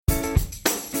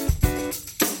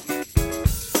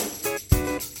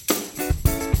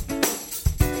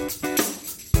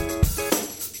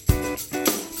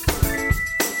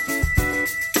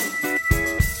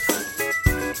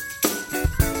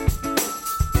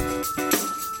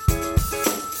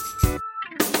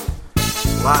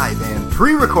Live and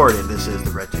pre-recorded. This is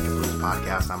the Red Ticket Blues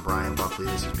podcast. I'm Brian Buckley.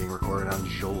 This is being recorded on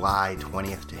July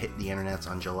 20th to hit the internets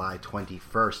on July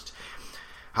 21st.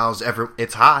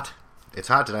 It's hot. It's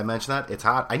hot. Did I mention that? It's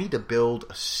hot. I need to build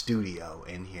a studio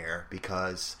in here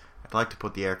because I'd like to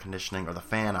put the air conditioning or the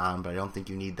fan on, but I don't think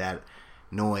you need that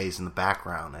noise in the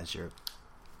background as you're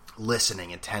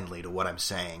listening intently to what I'm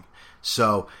saying.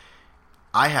 So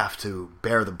I have to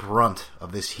bear the brunt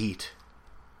of this heat,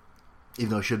 even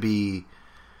though I should be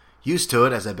used to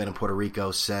it, as I've been in Puerto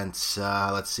Rico since,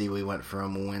 we went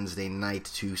from Wednesday night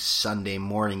to Sunday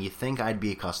morning. You'd think I'd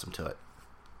be accustomed to it.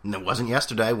 And it wasn't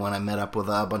yesterday when I met up with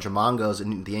a bunch of Mongos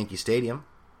in the Yankee Stadium.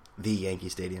 At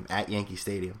Yankee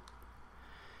Stadium.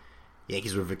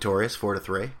 Yankees were victorious,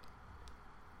 4-3.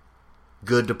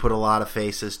 Good to put a lot of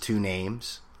faces to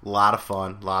names. A lot of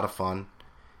fun.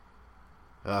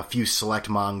 A few select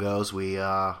Mongos. We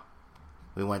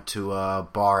went to a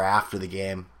bar after the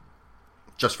game,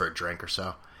 just for a drink or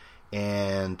so,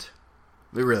 and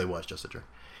it really was just a drink.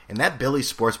 And that Billy's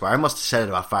Sports Bar, I must have said it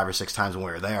about 5 or 6 times when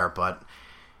we were there, but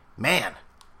man,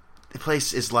 the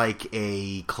place is like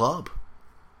a club.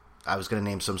 I was going to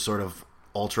name some sort of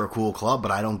ultra cool club, but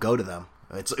I don't go to them.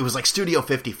 It was like Studio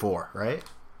 54, right?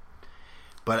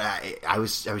 But I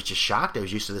was just shocked. I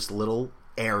was used to this little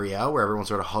area where everyone's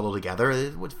sort of huddled together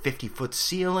with 50-foot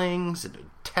ceilings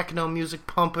and techno music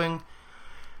pumping.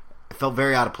 It felt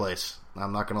very out of place.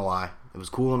 I'm not going to lie. It was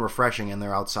cool and refreshing in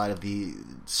there outside of the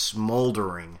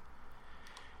smoldering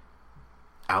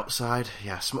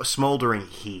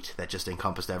heat that just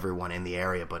encompassed everyone in the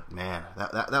area. But man,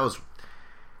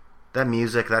 that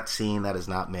music, that scene, that is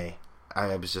not me.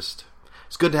 It's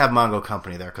good to have Mongo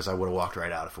company there because I would have walked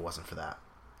right out if it wasn't for that.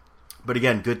 But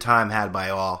again, good time had by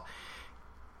all.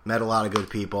 Met a lot of good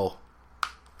people.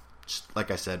 Just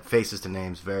like I said, faces to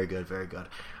names. Very good, very good.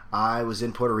 I was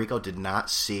in Puerto Rico, did not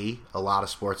see a lot of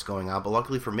sports going on, but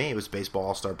luckily for me, it was baseball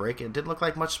all-star break, and it didn't look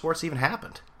like much sports even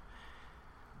happened.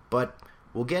 But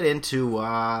we'll get into,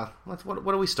 what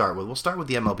do we start with? We'll start with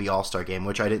the MLB All-Star Game,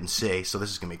 which I didn't see, so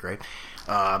this is going to be great.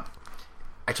 I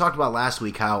talked about last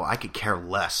week how I could care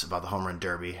less about the Home Run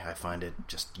Derby. I find it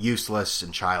just useless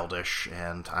and childish,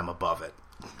 and I'm above it.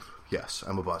 Yes,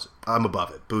 I'm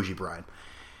above it. Bougie Brian.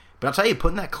 But I'll tell you,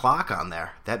 putting that clock on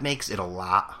there, that makes it a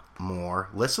lot more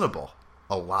listenable.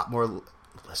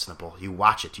 You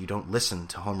watch it. You don't listen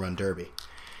to Home Run Derby.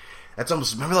 That's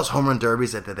almost, remember those Home Run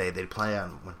Derbies that they'd play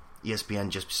on when ESPN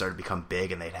just started to become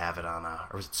big and they'd have it on, or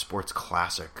was it Sports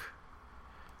Classic?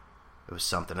 It was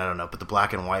something, I don't know. But the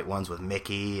black and white ones with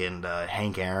Mickey and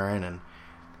Hank Aaron, and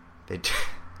they'd...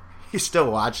 You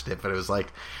still watched it, but it was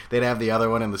like they'd have the other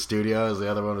one in the studio as the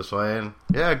other one was playing.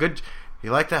 Yeah, good.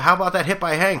 You like that? How about that hit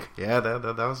by Hank? Yeah,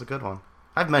 that was a good one.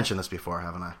 I've mentioned this before,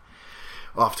 haven't I?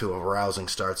 Off to a rousing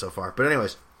start so far. But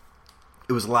anyways,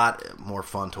 it was a lot more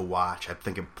fun to watch. I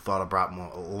think it brought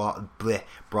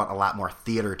a lot more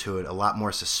theater to it, a lot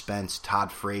more suspense.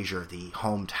 Todd Frazier, the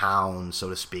hometown, so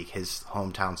to speak, his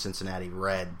hometown Cincinnati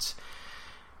Reds,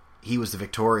 he was the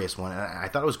victorious one, and I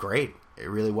thought it was great. It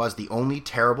really was. The only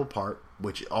terrible part,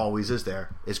 which always is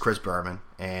there, is Chris Berman,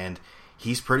 and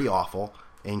he's pretty awful.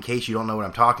 In case you don't know what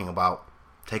I'm talking about,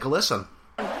 take a listen.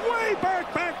 Way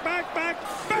back, way back,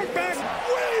 way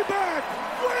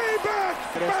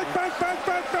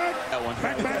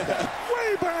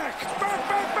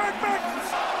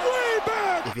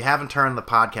back. If you haven't turned the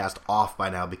podcast off by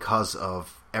now because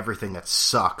of everything that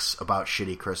sucks about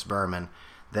shitty Chris Berman,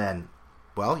 then...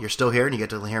 well, you're still here and you get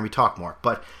to hear me talk more.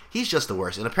 But he's just the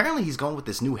worst. And apparently he's going with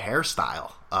this new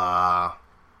hairstyle. I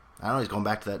don't know, he's going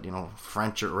back to that,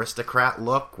 French aristocrat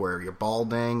look where you're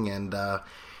balding and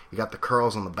you got the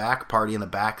curls on the back, party in the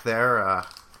back there.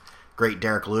 Great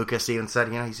Derek Lucas even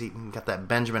said, he's got that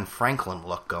Benjamin Franklin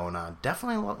look going on.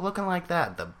 Definitely looking like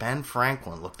that, the Ben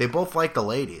Franklin look. They both like the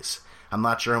ladies. I'm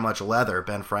not sure how much leather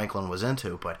Ben Franklin was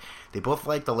into, but they both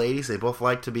like the ladies. They both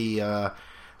like to be the...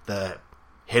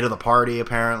 hit of the party,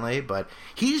 apparently, but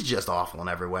he's just awful in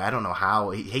every way. I don't know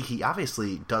how. He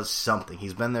obviously does something.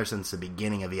 He's been there since the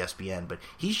beginning of ESPN, but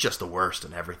he's just the worst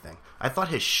in everything. I thought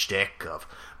his shtick of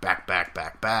back,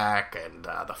 and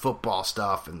the football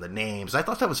stuff and the names, I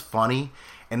thought that was funny,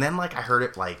 and then I heard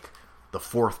it the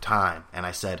 4th time, and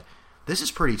I said, this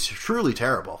is truly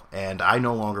terrible, and I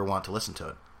no longer want to listen to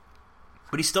it.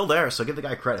 But he's still there, so give the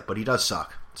guy credit, but he does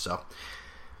suck. So,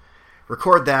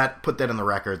 record that, put that in the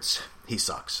records. He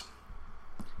sucks.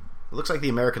 It looks like the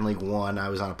American League won. I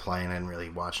was on a plane. I didn't really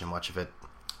watch much of it.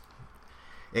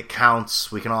 It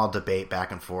counts. We can all debate back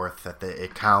and forth that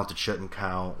it count, it shouldn't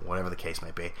count, whatever the case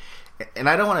may be. and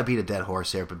I don't want to beat a dead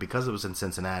horse here, but because it was in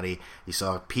Cincinnati, you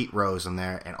saw Pete Rose in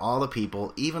there, and all the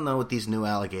people, even though with these new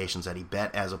allegations that he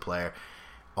bet as a player,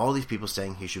 all these people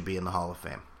saying he should be in the Hall of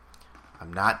Fame.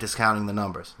 I'm not discounting the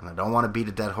numbers, and I don't want to beat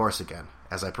a dead horse again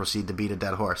as I proceed to beat a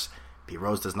dead horse. Pete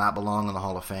Rose does not belong in the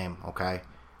Hall of Fame, okay?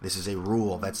 This is a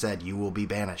rule that said you will be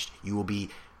banished. You will be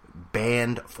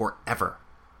banned forever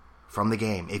from the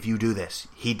game if you do this.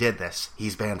 He did this.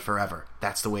 He's banned forever.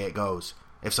 That's the way it goes.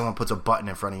 If someone puts a button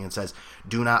in front of you and says,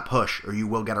 do not push or you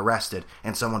will get arrested,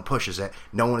 and someone pushes it,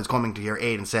 no one is coming to your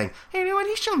aid and saying, hey, you know what,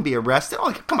 he shouldn't be arrested.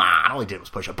 Oh, come on, all he did was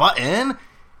push a button.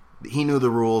 He knew the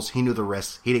rules. He knew the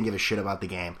risks. He didn't give a shit about the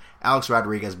game. Alex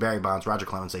Rodriguez, Barry Bonds, Roger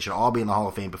Clemens, they should all be in the Hall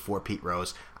of Fame before Pete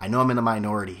Rose. I know I'm in the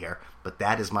minority here, but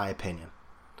that is my opinion.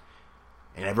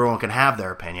 And everyone can have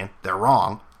their opinion. They're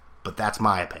wrong, but that's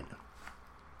my opinion.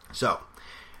 So,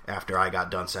 after I got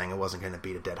done saying I wasn't going to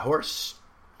beat a dead horse,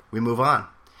 we move on.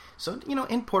 So,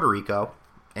 in Puerto Rico,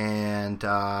 and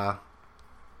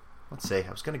let's see,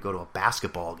 I was going to go to a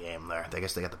basketball game there. I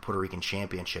guess they got the Puerto Rican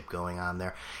Championship going on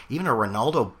there. Even a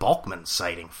Ronaldo Balkman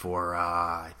sighting for,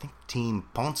 I think, Team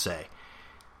Ponce.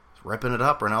 Ripping it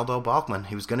up, Ronaldo Balkman.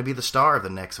 He was going to be the star of the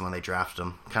Knicks when they drafted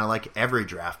him. Kind of like every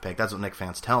draft pick. That's what Knicks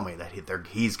fans tell me, that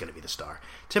he's going to be the star.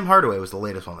 Tim Hardaway was the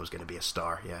latest one that was going to be a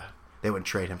star, yeah. They wouldn't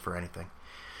trade him for anything.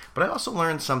 But I also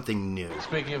learned something new.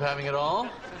 Speaking of having it all,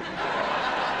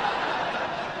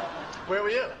 where were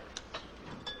you?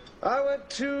 I went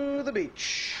to the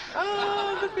beach.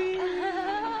 Oh, the beach.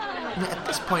 At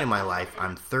this point in my life,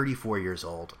 I'm 34 years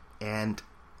old, and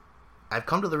I've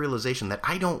come to the realization that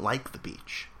I don't like the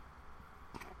beach.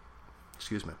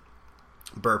 Excuse me.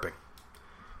 Burping.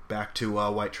 Back to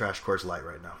white trash Coors Light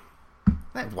right now.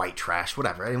 White trash,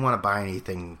 whatever. I didn't want to buy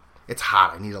anything. It's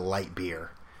hot. I need a light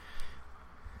beer.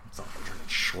 It's not like drinking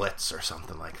Schlitz or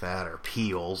something like that, or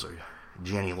Peels or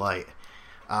Jenny Light.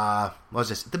 What was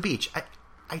this? The beach.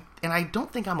 I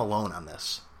don't think I'm alone on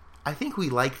this. I think we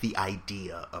like the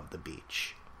idea of the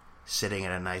beach. Sitting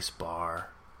at a nice bar,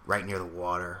 right near the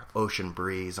water, ocean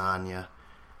breeze on you,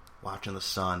 watching the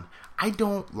sun. I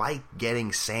don't like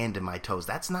getting sand in my toes.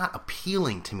 That's not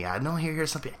appealing to me. I know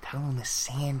here's something, I don't want the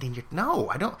sand in your... No,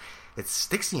 I don't. It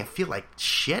sticks in you. I feel like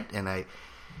shit, and I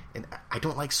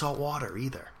don't like salt water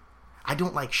either. I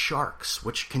don't like sharks,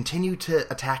 which continue to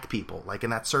attack people, like in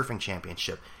that surfing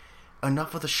championship.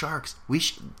 Enough of the sharks.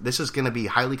 This is going to be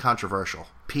highly controversial.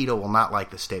 PETA will not like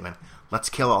this statement. Let's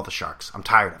kill all the sharks. I'm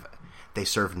tired of it. They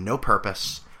serve no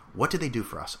purpose. What do they do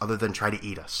for us other than try to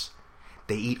eat us?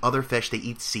 They eat other fish. They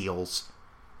eat seals.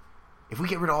 If we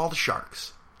get rid of all the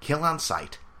sharks, kill on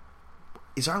sight,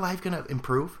 is our life going to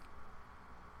improve?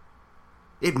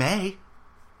 It may.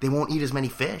 They won't eat as many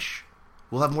fish.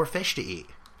 We'll have more fish to eat.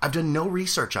 I've done no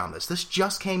research on this. This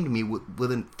just came to me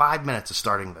within 5 minutes of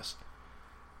starting this.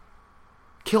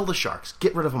 Kill the sharks.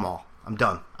 Get rid of them all. I'm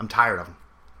done. I'm tired of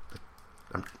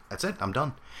them. That's it. I'm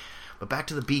done. But back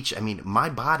to the beach. I mean, my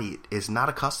body is not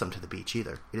accustomed to the beach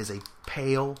either. It is a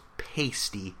pale,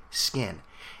 pasty skin.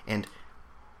 And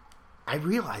I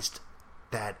realized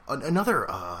that another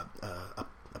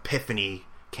epiphany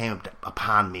came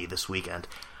upon me this weekend.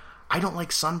 I don't like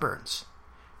sunburns.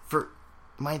 For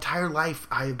my entire life,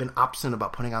 I have been obstinate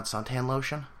about putting on suntan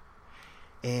lotion.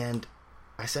 And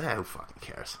I said, who fucking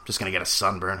cares? I'm just going to get a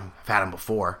sunburn. I've had them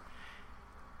before.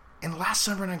 And the last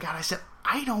sunburn I got, I said,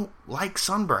 I don't like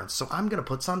sunburns, so I'm going to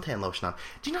put suntan lotion on.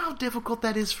 Do you know how difficult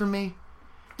that is for me?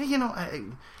 I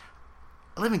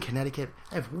live in Connecticut.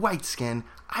 I have white skin,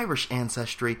 Irish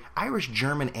ancestry,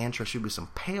 Irish-German ancestry with some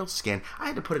pale skin. I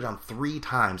had to put it on 3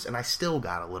 times, and I still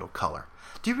got a little color.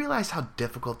 Do you realize how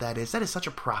difficult that is? That is such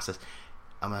a process.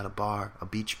 I'm at a bar, a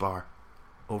beach bar,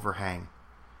 overhang,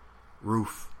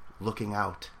 roof, looking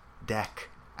out, deck.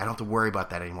 I don't have to worry about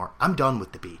that anymore. I'm done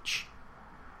with the beach.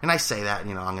 And I say that,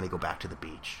 I'm going to go back to the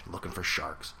beach, looking for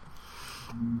sharks.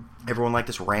 Everyone like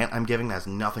this rant I'm giving that has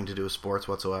nothing to do with sports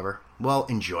whatsoever? Well,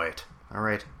 enjoy it. All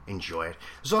right? Enjoy it.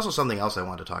 There's also something else I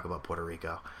wanted to talk about Puerto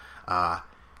Rico.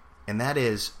 And that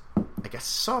is, I guess I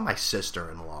saw my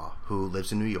sister-in-law who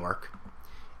lives in New York.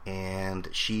 And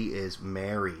she is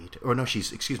married,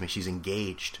 she's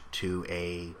engaged to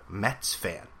a Mets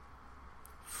fan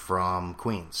from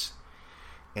Queens.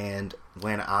 And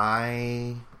when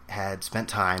I had spent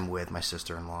time with my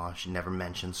sister-in-law, she never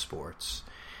mentioned sports.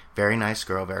 Very nice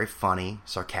girl, very funny,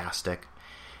 sarcastic,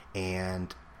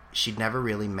 and she'd never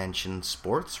really mentioned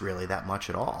sports really that much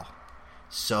at all.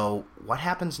 So what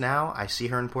happens now? I see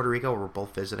her in Puerto Rico, we're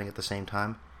both visiting at the same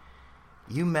time.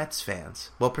 You Mets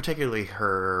fans, well, particularly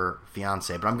her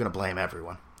fiance, but I'm going to blame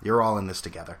everyone. You're all in this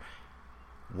together.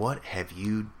 What have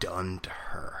you done to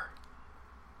her?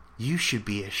 You should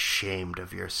be ashamed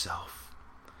of yourself.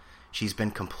 She's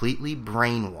been completely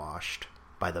brainwashed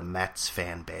by the Mets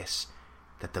fan base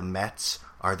that the Mets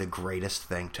are the greatest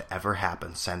thing to ever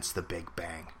happen since the Big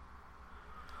Bang.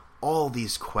 All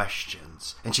these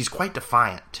questions. And she's quite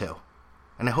defiant, too.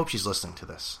 And I hope she's listening to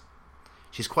this.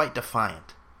 She's quite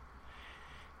defiant.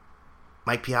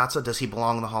 Mike Piazza, does he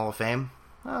belong in the Hall of Fame?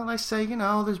 Well, I say,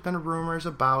 there's been rumors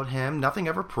about him. Nothing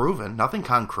ever proven. Nothing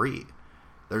concrete.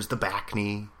 There's the back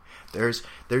knee. There's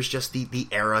just the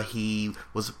era he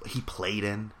played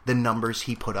in. The numbers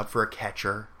he put up for a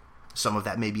catcher. Some of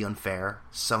that may be unfair.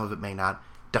 Some of it may not.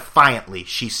 Defiantly,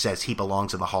 she says he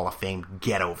belongs in the Hall of Fame.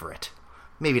 Get over it.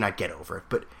 Maybe not get over it,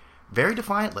 but very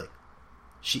defiantly.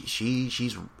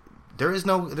 She's there's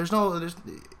no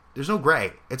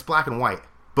gray. It's black and white.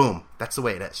 Boom. That's the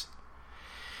way it is.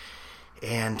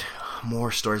 And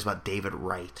more stories about David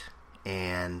Wright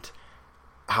and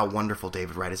how wonderful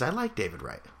David Wright is. I like David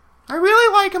Wright. I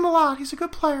really like him a lot. He's a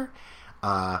good player.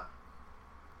 But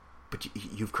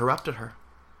you've corrupted her.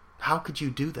 How could you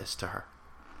do this to her?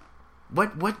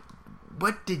 What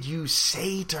did you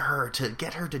say to her to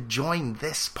get her to join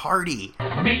this party?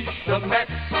 Meet the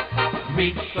Mets.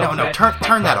 No,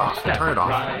 turn that off. Turn it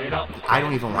off. I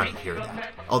don't even want to hear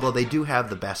that. Although they do have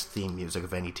the best theme music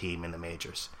of any team in the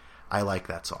majors. I like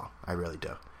that song. I really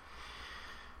do.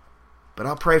 But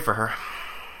I'll pray for her.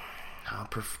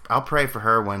 I'll pray for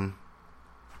her when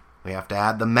we have to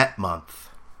add the Met month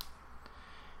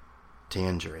to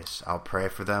injuries. I'll pray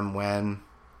for them when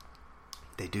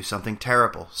they do something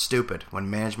terrible, stupid, when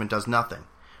management does nothing,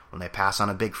 when they pass on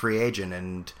a big free agent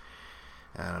and,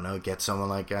 I don't know, get someone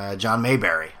like John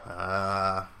Mayberry.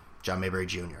 John Mayberry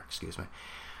Jr., excuse me.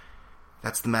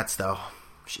 That's the Mets, though.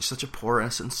 She's such a poor,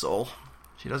 innocent soul.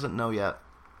 She doesn't know yet.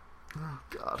 Oh,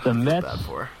 God. The I feel Mets bad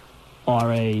for her.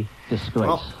 are a disgrace.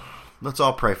 Well, let's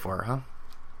all pray for her, huh?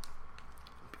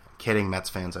 Kidding, Mets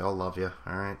fans. I all love you,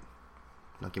 all right?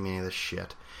 Don't give me any of this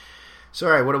shit. So,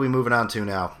 all right, what are we moving on to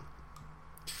now?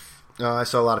 I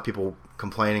saw a lot of people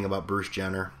complaining about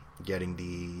Caitlyn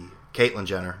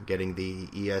Jenner getting the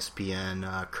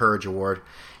ESPN Courage Award.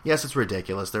 Yes, it's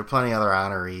ridiculous. There are plenty of other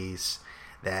honorees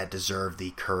that deserve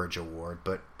the Courage Award,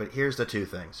 but here's the two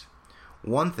things.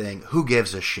 One thing, who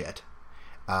gives a shit?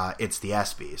 It's the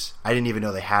ESPYs. I didn't even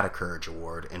know they had a Courage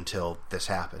Award until this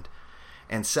happened.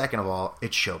 And second of all,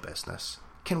 it's show business.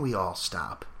 Can we all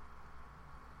stop?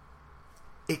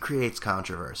 It creates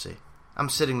controversy. I'm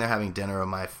sitting there having dinner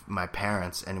with my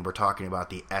parents, and we're talking about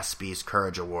the ESPYs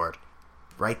Courage Award.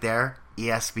 Right there,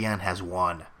 ESPN has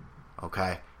won.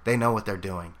 Okay? They know what they're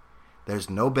doing. There's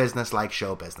no business like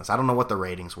show business. I don't know what the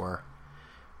ratings were,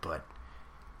 but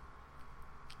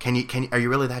are you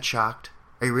really that shocked?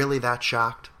 Are you really that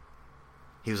shocked?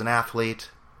 He was an athlete.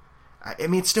 I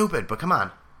mean, it's stupid, but come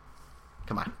on.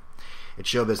 Come on. It's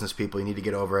show business, people. You need to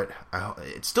get over it.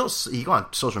 It's still, you go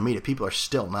on social media, people are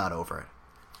still not over it.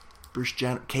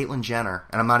 Caitlyn Jenner,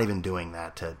 and I'm not even doing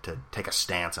that to take a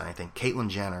stance on anything. Caitlyn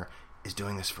Jenner is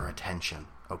doing this for attention,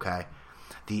 okay?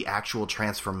 The actual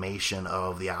transformation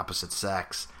of the opposite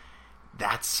sex,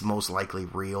 that's most likely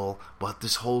real, but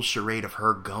this whole charade of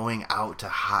her going out to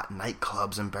hot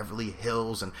nightclubs in Beverly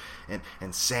Hills and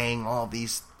saying all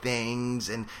these things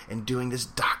and doing this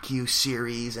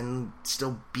docu-series and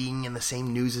still being in the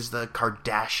same news as the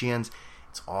Kardashians,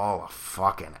 it's all a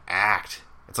fucking act.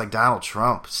 It's like Donald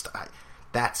Trump.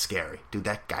 That's scary. Dude,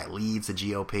 that guy leads the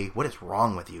GOP. What is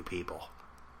wrong with you people?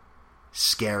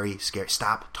 Scary.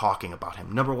 Stop talking about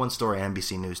him. Number one story on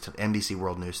NBC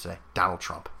World News today, Donald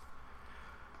Trump.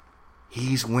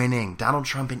 He's winning. Donald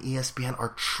Trump and ESPN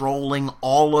are trolling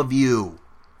all of you.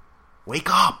 Wake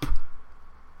up.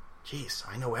 Jeez,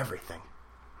 I know everything.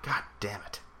 God damn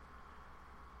it.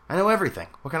 I know everything.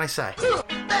 What can I say?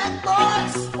 Bad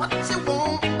boys, what you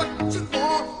want, what you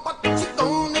want, what you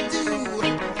gonna do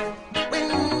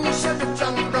when Sugar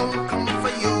John don't come for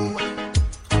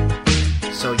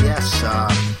you? So yes,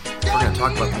 we're going to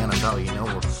talk about the NFL. You know,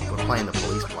 we're playing the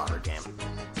police blotter game.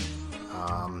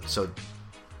 So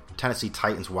Tennessee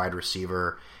Titans wide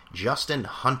receiver Jason,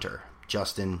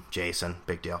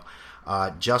 big deal.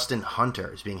 Justin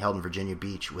Hunter is being held in Virginia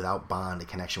Beach without bond in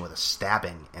connection with a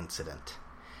stabbing incident.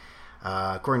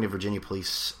 According to Virginia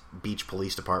Beach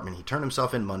Police Department, he turned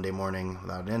himself in Monday morning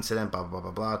without an incident, blah, blah,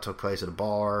 blah, blah. Took place at a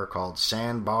bar called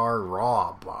Sandbar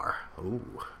Raw Bar.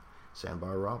 Ooh,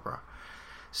 Sandbar Raw Bar.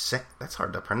 That's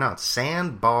hard to pronounce.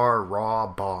 Sandbar Raw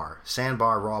Bar.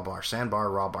 Sandbar Raw Bar.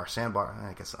 Sandbar Raw Bar. Sandbar.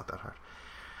 I guess not that hard.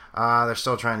 They're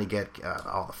still trying to get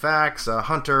all the facts.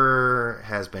 Hunter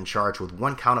has been charged with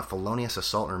one count of felonious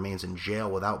assault and remains in jail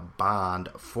without bond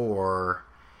for...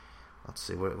 Let's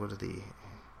see, what are the...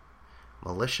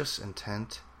 Malicious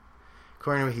intent.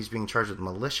 According to him, he's being charged with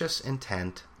malicious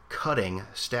intent, cutting,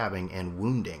 stabbing, and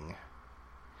wounding.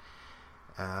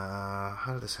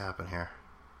 How did this happen here?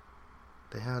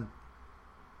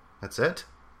 That's it?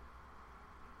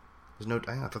 There's no...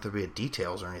 I thought there'd be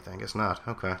details or anything. I guess not.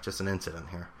 Okay, just an incident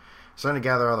here. Starting to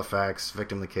gather all the facts.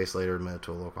 Victim of the case later admitted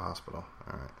to a local hospital.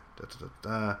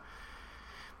 Alright.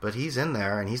 But he's in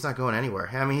there, and he's not going anywhere.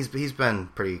 I mean, he's been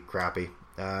pretty crappy.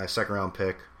 Second round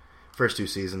pick. First 2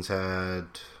 seasons had...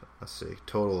 Let's see.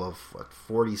 Total of,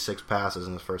 46 passes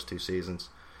in the first 2 seasons.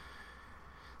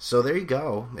 So there you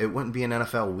go. It wouldn't be an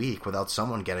NFL week without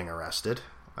someone getting arrested.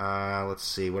 Let's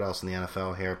see. What else in the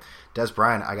NFL here? Dez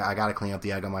Bryant, I got to clean up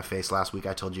the egg on my face. Last week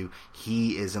I told you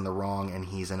he is in the wrong and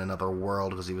he's in another world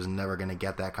because he was never going to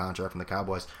get that contract from the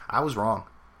Cowboys. I was wrong.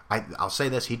 I'll say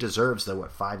this. He deserves the,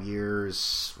 5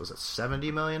 years? Was it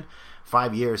 $70 million?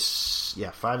 5 years.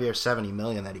 Yeah, 5 years, $70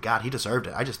 million that he got. He deserved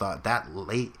it. I just thought that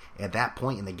late, at that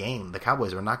point in the game, the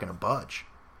Cowboys were not going to budge.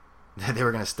 They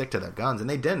were going to stick to their guns, and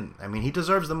they didn't. I mean, he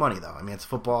deserves the money, though. I mean, it's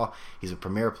football. He's a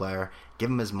premier player. Give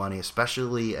him his money,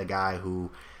 especially a guy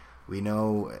who we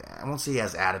know, I won't say he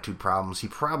has attitude problems. He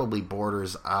probably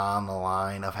borders on the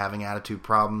line of having attitude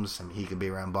problems. I mean, he can be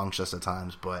rambunctious at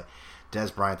times, but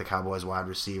Dez Bryant, the Cowboys wide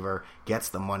receiver, gets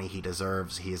the money he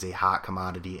deserves. He is a hot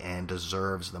commodity and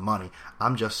deserves the money.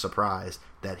 I'm just surprised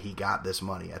that he got this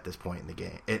money at this point in the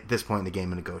game. At this point in the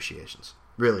game in negotiations,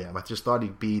 really am. I just thought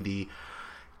he'd be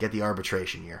get the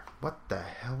arbitration year. What the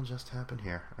hell just happened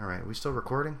here? All right, are we still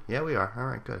recording? Yeah, we are. All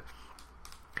right, good.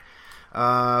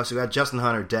 So we got Justin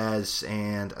Hunter, Dez,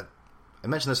 and I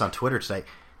mentioned this on Twitter today.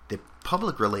 The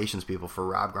public relations people for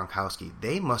Rob Gronkowski,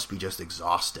 they must be just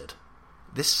exhausted.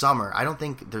 This summer, I don't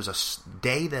think there's a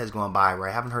day that has gone by where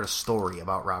I haven't heard a story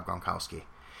about Rob Gronkowski.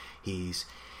 He's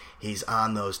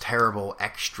on those terrible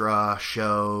extra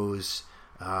shows,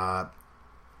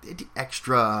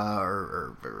 extra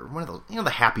or one of those, the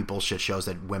happy bullshit shows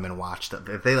that women watch.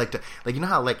 That they like to, you know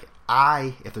how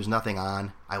if there's nothing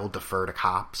on, I will defer to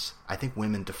Cops. I think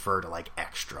women defer to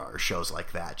extra or shows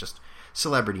like that, just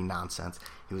celebrity nonsense.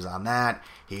 He was on that.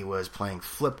 He was playing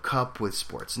Flip Cup with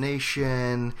Sports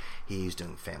Nation. He's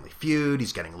doing Family Feud.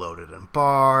 He's getting loaded in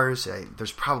bars.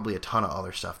 There's probably a ton of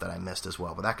other stuff that I missed as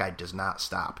well, but that guy does not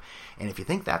stop. And if you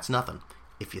think that's nothing,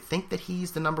 if you think that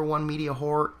he's the number one media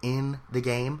whore in the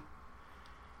game,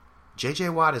 J.J.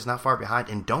 Watt is not far behind.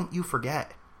 And don't you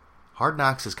forget, Hard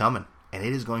Knocks is coming, and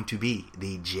it is going to be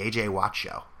the J.J. Watt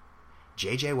show.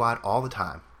 J.J. Watt all the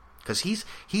time. Because he's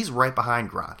right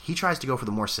behind Gronk. He tries to go for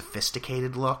the more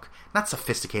sophisticated look. Not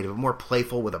sophisticated, but more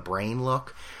playful with a brain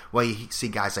look. Well, you see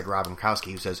guys like Rob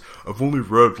Gronkowski who says, I've only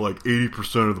read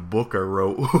 80% of the book I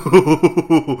wrote.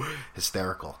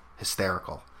 Hysterical.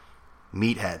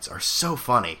 Meatheads are so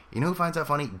funny. You know who finds that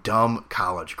funny? Dumb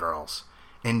college girls.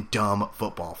 And dumb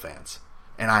football fans.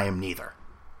 And I am neither.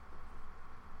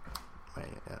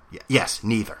 Yes,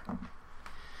 neither.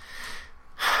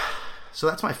 So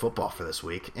that's my football for this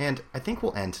week, and I think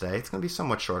we'll end today. It's going to be a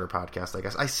somewhat shorter podcast, I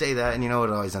guess. I say that, and it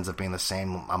always ends up being the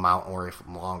same amount or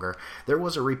longer. There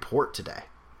was a report today,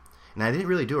 and I didn't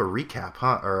really do a recap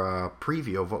or a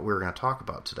preview of what we were going to talk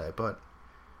about today, but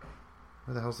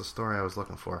where the hell's the story I was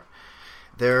looking for?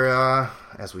 There,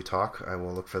 as we talk, I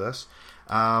will look for this.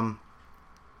 As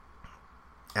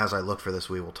I look for this,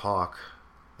 we will talk.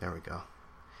 There we go.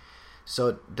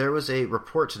 So there was a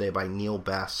report today by Neil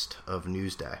Best of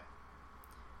Newsday.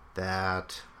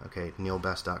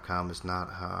 Neilbest.com is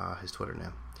not his Twitter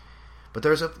name. But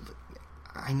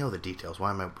I know the details.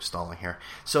 Why am I stalling here?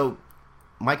 So,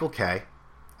 Michael Kay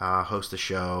hosts a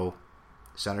show,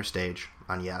 Center Stage,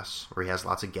 on Yes, where he has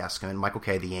lots of guests come in. Michael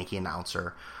Kay, the Yankee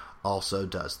announcer, also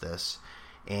does this.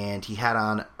 And he had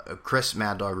on Chris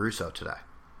Mad Dog Russo today.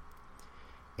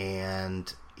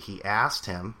 And he asked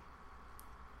him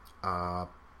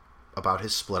about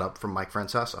his split up from Mike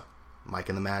Francesa. Mike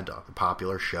and the Mad Dog, the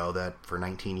popular show that for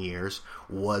 19 years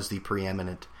was the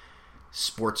preeminent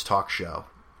sports talk show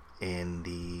in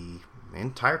the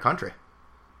entire country.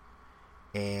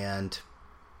 And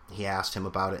he asked him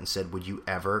about it and said, would you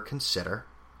ever consider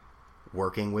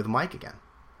working with Mike again?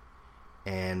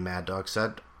 And Mad Dog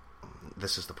said,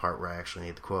 this is the part where I actually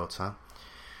need the quotes, huh?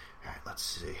 All right, let's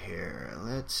see here.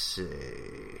 Let's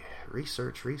see.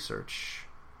 Research.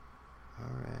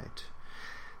 All right.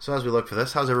 So as we look for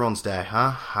this, how's everyone's day, huh?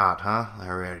 Hot, huh? I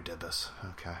already did this.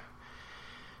 Okay.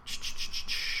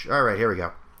 All right, here we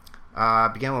go.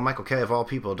 Began with Michael Kay, of all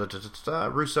people.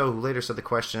 Russo, who later said the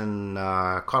question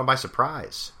caught him by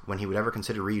surprise when he would ever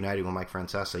consider reuniting with Mike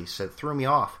Francesa. He said, threw me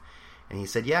off. And he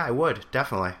said, yeah, I would,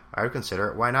 definitely. I would consider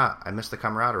it. Why not? I miss the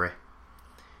camaraderie.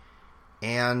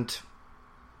 And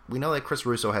we know that Chris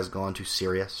Russo has gone to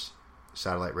Sirius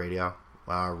Satellite Radio,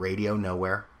 Radio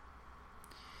Nowhere.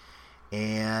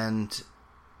 And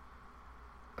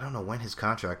I don't know when his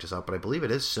contract is up, but I believe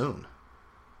it is soon.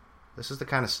 This is the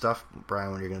kind of stuff,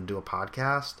 Brian, when you're going to do a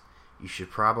podcast, you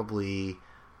should probably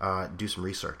do some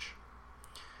research.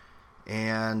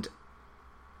 And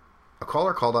a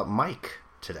caller called up Mike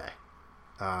today,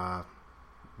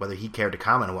 whether he cared to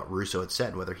comment on what Russo had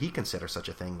said, whether he considers such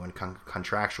a thing when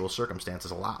contractual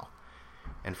circumstances allow.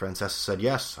 And Francesa said,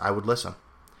 yes, I would listen.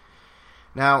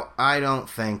 Now, I don't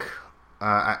think,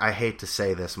 I hate to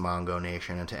say this, Mongo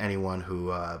Nation, and to anyone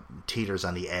who teeters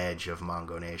on the edge of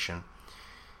Mongo Nation,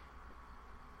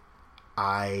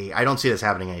 I don't see this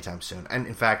happening anytime soon. And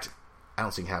in fact, I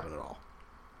don't see it happening at all.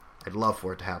 I'd love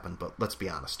for it to happen, but let's be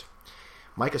honest.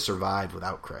 Mike has survived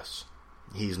without Chris.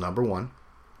 He's number one.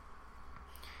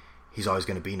 He's always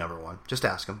going to be number one. Just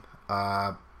ask him.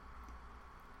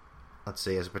 Let's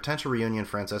see. As a potential reunion,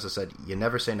 Francesa said, you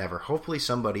never say never. Hopefully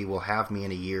somebody will have me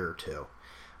in a year or two.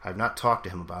 I've not talked to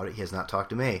him about it. He has not talked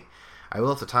to me. I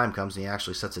will if the time comes and he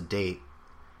actually sets a date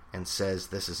and says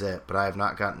this is it, but I have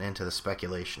not gotten into the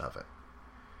speculation of it.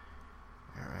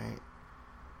 Alright.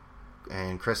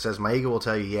 And Chris says, my ego will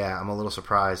tell you, yeah, I'm a little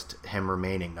surprised him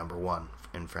remaining number one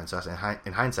in Francesa.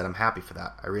 In hindsight, I'm happy for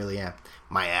that. I really am.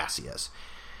 My ass he is.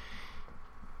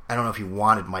 I don't know if he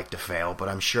wanted Mike to fail, but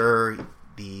I'm sure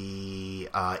the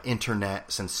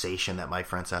internet sensation that Mike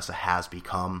Francesa has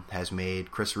become has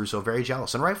made Chris Russo very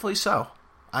jealous, and rightfully so.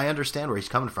 I understand where he's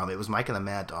coming from. It was Mike and the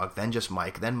Mad Dog, then just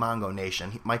Mike, then Mongo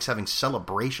Nation. Mike's having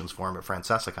celebrations for him at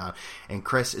FrancescaCon, and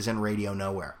Chris is in Radio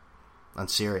Nowhere on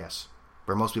Sirius,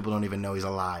 where most people don't even know he's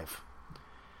alive.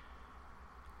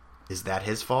 Is that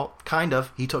his fault? Kind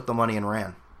of. He took the money and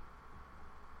ran.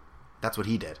 That's what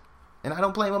he did. And I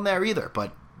don't blame him there either,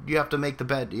 but you have to make the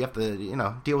bed. You have to,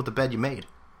 deal with the bed you made.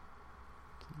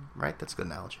 Right? That's a good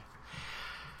analogy.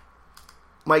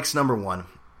 Mike's number one.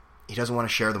 He doesn't want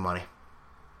to share the money.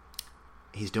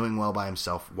 He's doing well by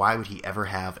himself. Why would he ever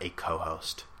have a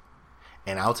co-host?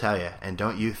 And I'll tell you, and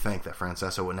don't you think that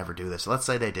Francesa would never do this. Let's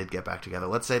say they did get back together.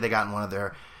 Let's say they got in one of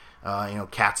their,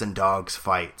 cats and dogs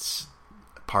fights.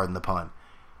 Pardon the pun.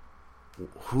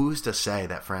 Who's to say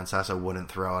that Francesa wouldn't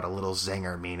throw out a little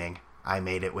zinger, meaning, I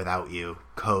made it without you,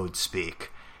 code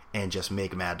speak, and just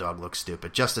make Mad Dog look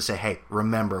stupid. Just to say, hey,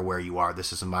 remember where you are.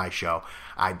 This is my show.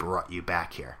 I brought you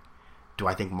back here. Do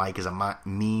I think Mike is a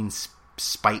mean,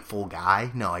 spiteful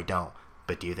guy? No, I don't.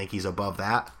 But do you think he's above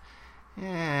that?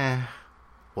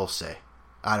 We'll see.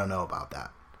 I don't know about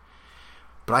that.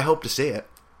 But I hope to see it.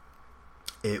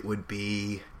 It'd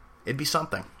be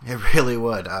something. It really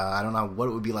would. I don't know what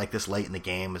it would be like this late in the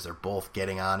game as they're both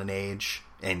getting on in age,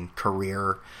 in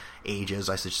career ages,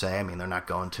 I should say. I mean, they're not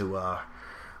going to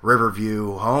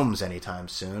Riverview Homes anytime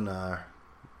soon.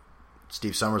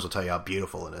 Steve Summers will tell you how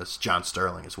beautiful it is. John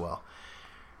Sterling as well.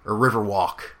 Or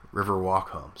Riverwalk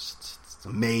Homes. It's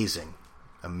amazing.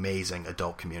 Amazing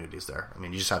adult communities there. I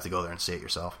mean, you just have to go there and see it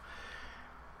yourself.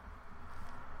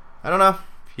 I don't know.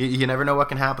 You never know what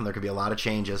can happen. There could be a lot of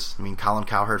changes. I mean, Colin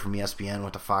Cowherd from ESPN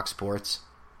went to Fox Sports.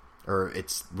 Or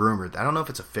it's rumored. I don't know if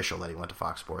it's official that he went to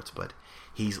Fox Sports, but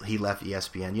he left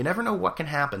ESPN. You never know what can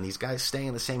happen. These guys stay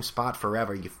in the same spot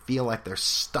forever. You feel like they're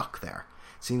stuck there.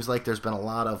 Seems like there's been a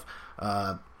lot of,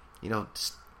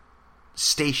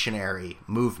 stationary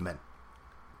movement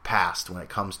past when it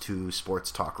comes to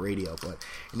sports talk radio, but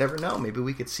you never know. Maybe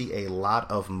we could see a lot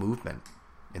of movement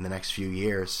in the next few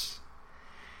years.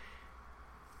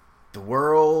 The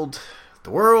world,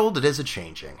 it is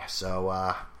a-changing.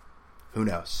 So, who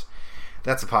knows?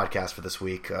 That's the podcast for this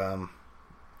week.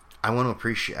 I want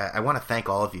to thank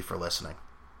all of you for listening,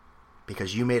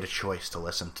 because you made a choice to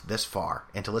listen to this far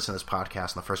and to listen to this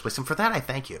podcast in the first place, and for that I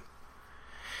thank you.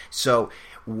 So,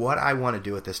 what I want to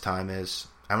do at this time is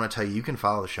I want to tell you, you can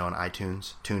follow the show on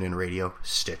iTunes, TuneIn Radio,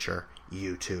 Stitcher,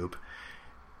 YouTube.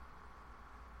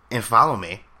 And follow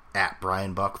me at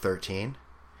BrianBuck13. And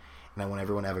I want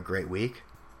everyone to have a great week.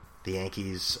 The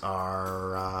Yankees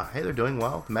are, they're doing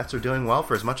well. The Mets are doing well.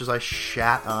 For as much as I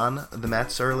shat on the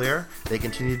Mets earlier, they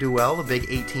continue to do well. The big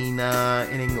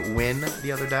 18-inning win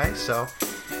the other day. So,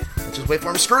 let's just wait for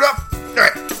them to screw it up. All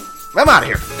right, I'm out of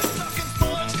here.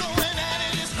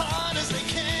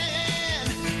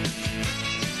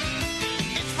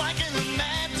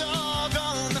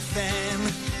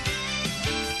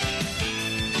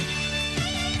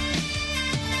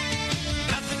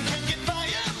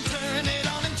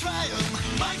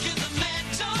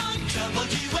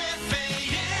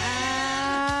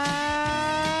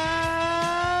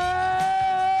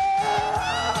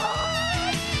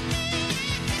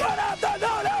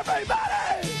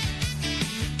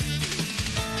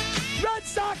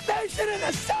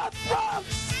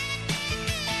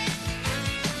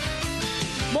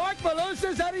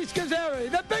 Here's Eddie Scazzeri.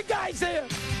 The big guy's here.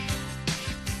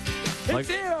 He's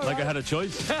here. Like I had a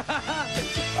choice.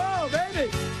 Oh, baby.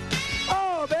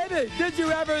 Oh, baby. Did you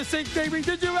ever think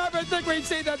we'd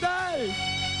see the day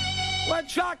when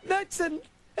Chuck Nixon,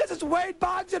 this is Wade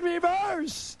Boggs in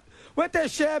reverse, with the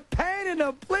champagne and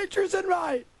the bleachers and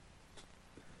right,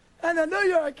 and the New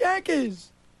York Yankees,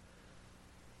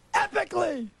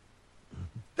 epically,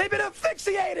 they've been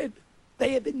asphyxiated.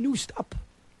 They have been noosed up.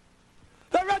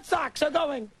 The Red Sox are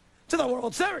going to the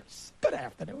World Series. Good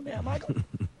afternoon there, Michael.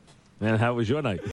 And how was your night?